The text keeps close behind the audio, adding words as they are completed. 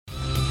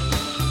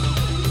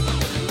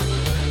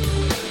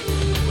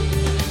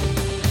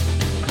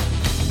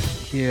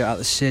here at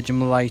the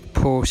Stadium Light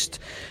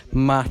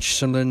post-match.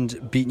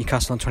 Sunderland beat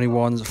Newcastle on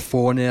 21s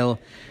 4-0,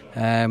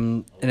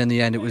 and in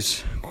the end it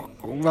was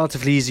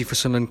relatively easy for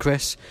Sunderland,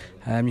 Chris.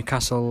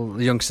 Newcastle,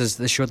 the youngsters,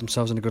 they showed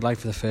themselves in a good light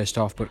for the first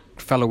half, but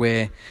fell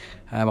away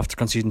after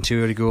conceding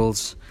 2 early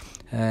goals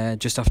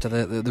just after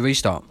the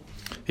restart.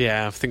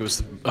 Yeah, I think it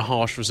was a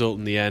harsh result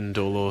in the end,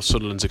 although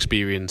Sunderland's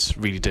experience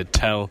really did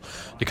tell.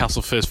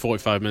 Newcastle first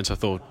 45 minutes I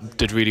thought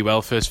did really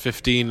well. First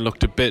 15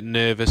 looked a bit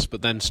nervous,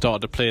 but then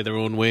started to play their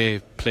own way,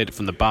 played it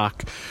from the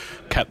back,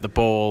 kept the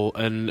ball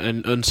and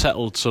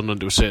unsettled Sunderland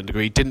to a certain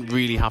degree. Didn't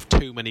really have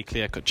too many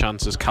clear-cut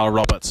chances. Cal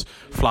Roberts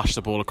flashed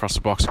the ball across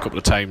the box a couple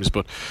of times,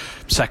 but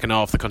second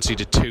half they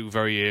conceded 2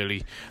 very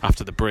early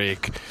after the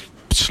break.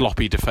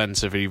 Sloppy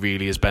defensively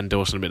really, as Ben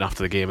Dawson admitted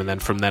after the game, and then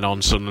from then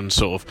on Sunderland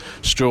sort of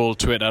strolled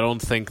to it. I don't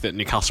think that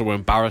Newcastle were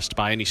embarrassed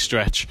by any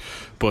stretch,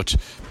 but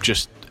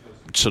just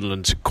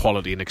Sunderland's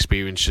quality and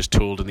experience just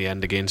told in the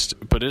end against.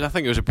 But I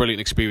think it was a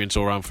brilliant experience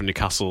all round for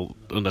Newcastle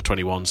under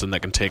 21s, and they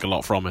can take a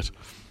lot from it.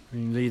 I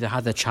mean, Lee, they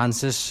had their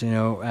chances.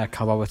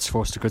 Cal Roberts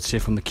forced a good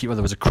save from the keeper.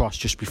 There was a cross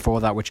just before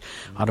that, which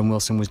Adam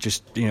Wilson was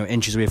just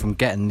inches away from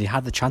getting. They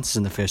had the chances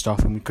in the first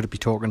half, and we could be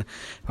talking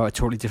about a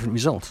totally different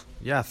result.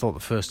 Yeah, I thought the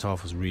first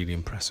half was really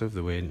impressive.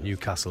 The way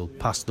Newcastle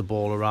passed the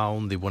ball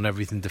around, they won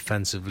everything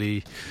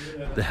defensively,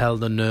 they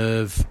held a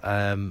nerve.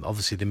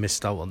 Obviously, they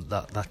missed out on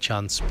that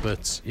chance,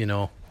 but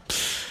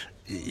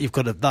you've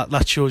got to,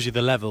 that shows you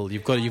the level.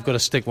 You've got to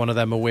stick one of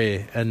them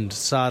away, and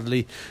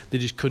sadly they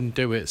just couldn't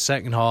do it.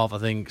 Second half, I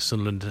think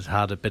Sunderland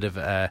had a bit of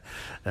a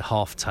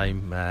half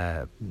time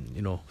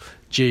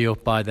G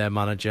up by their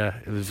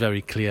manager. It was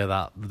very clear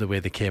that the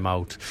way they came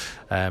out,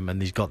 and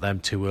he's got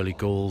them 2 early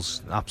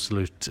goals,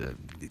 absolute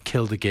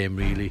killed the game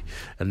really.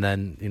 And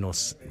then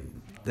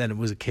then it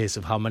was a case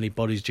of how many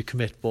bodies do you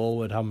commit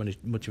forward, how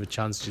much of a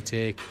chance do you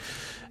take.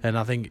 And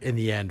I think in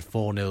the end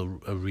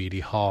 4-0 a really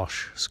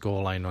harsh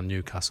scoreline on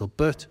Newcastle,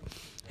 but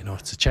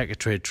it's a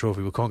Checkatrade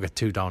trophy. We can't get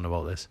too down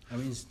about this. I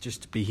mean,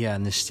 just to be here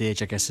on this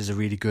stage, I guess, is a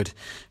really good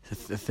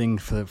thing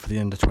for the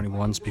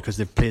under-21s, because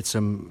they've played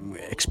some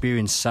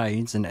experienced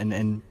sides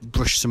and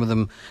brushed some of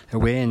them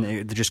away, and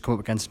they just come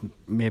up against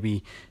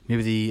maybe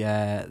the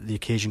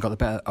occasion got the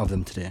better of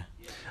them today.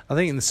 I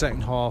think in the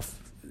second half,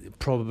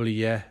 probably,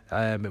 yeah.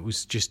 It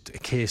was just a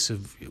case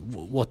of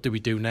what do we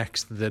do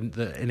next.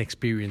 The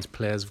inexperienced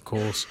players, of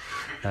course,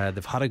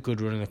 they've had a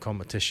good run in the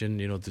competition.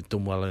 They've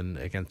done well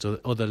against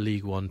other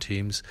League One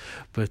teams,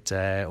 but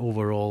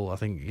overall, I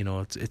think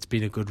it's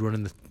been a good run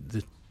in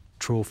the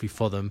trophy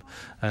for them.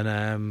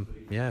 And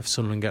if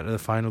Sunderland get to the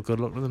final, good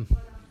luck to them.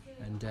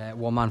 And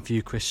one man for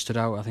you, Chris, stood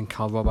out. I think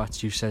Cal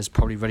Roberts, you says,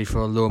 probably ready for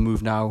a low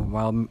move now,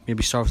 while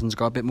maybe Southampton's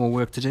got a bit more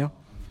work to do.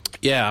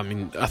 Yeah, I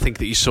mean, I think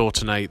that you saw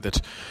tonight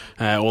that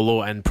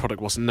although end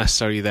product wasn't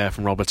necessarily there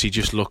from Roberts, he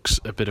just looks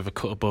a bit of a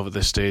cut above at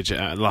this stage.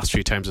 The last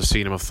few times I've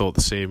seen him, I've thought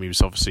the same. He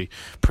was obviously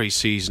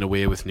pre-season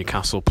away with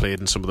Newcastle, played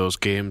in some of those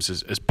games,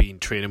 has been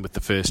training with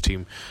the first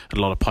team at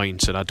a lot of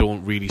points, and I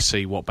don't really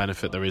see what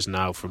benefit there is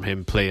now from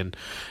him playing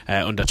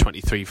under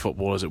 23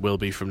 football as it will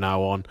be from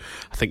now on.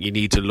 I think he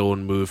needs a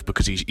loan move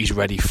because he's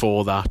ready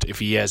for that. If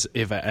he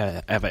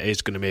ever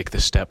is going to make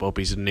this step up,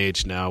 he's at an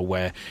age now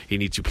where he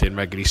needs to be playing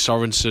regularly.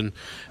 Sorensen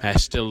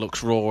still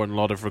looks raw in a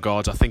lot of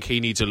regards. I think he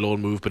needs a loan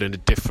move, but in a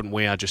different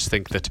way. I just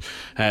think that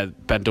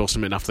Ben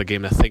Dawson, after the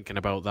game, they're thinking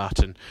about that,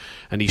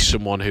 and he's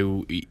someone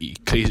who he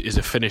is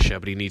a finisher,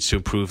 but he needs to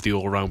improve the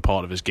all-round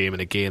part of his game,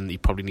 and again he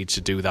probably needs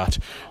to do that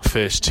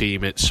first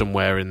team at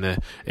somewhere in the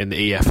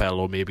EFL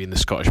or maybe in the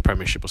Scottish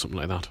Premiership or something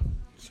like that.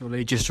 So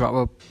Lee, just to wrap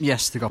up,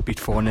 yes, they got beat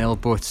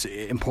 4-0, but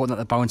important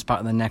that they bounce back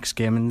in the next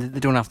game, and they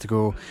don't have to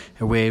go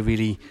away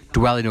really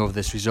dwelling over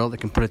this result. They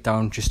can put it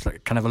down just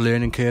like kind of a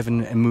learning curve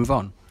and move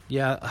on.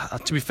 Yeah,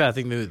 to be fair, I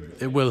think that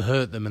it will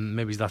hurt them, and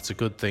maybe that's a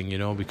good thing,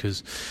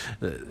 because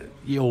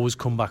you always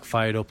come back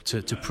fired up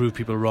to prove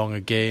people wrong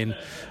again.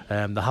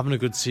 They're having a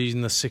good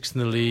season. They're 6th in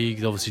the league.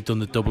 They've obviously done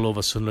the double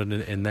over Sunderland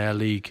in their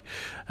league.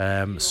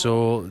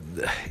 So,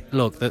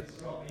 look,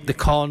 they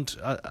can't,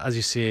 as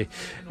you say,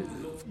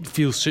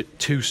 feel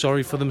too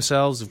sorry for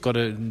themselves. They've got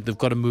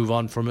to move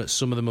on from it.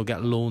 Some of them will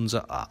get loans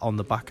on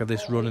the back of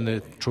this run in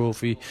the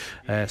trophy.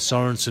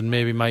 Sorensen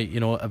maybe might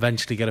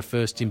eventually get a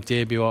first team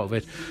debut out of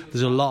it.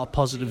 There's a lot of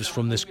positives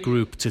from this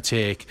group to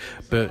take,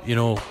 but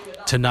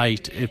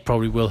tonight it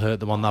probably will hurt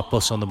them on that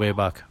bus on the way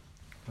back.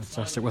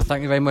 Fantastic. Well,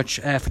 thank you very much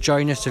for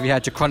joining us. If you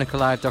head to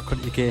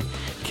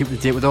chroniclelive.co.uk, keep up to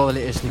date with all the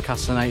latest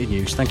Newcastle United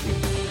news. Thank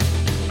you.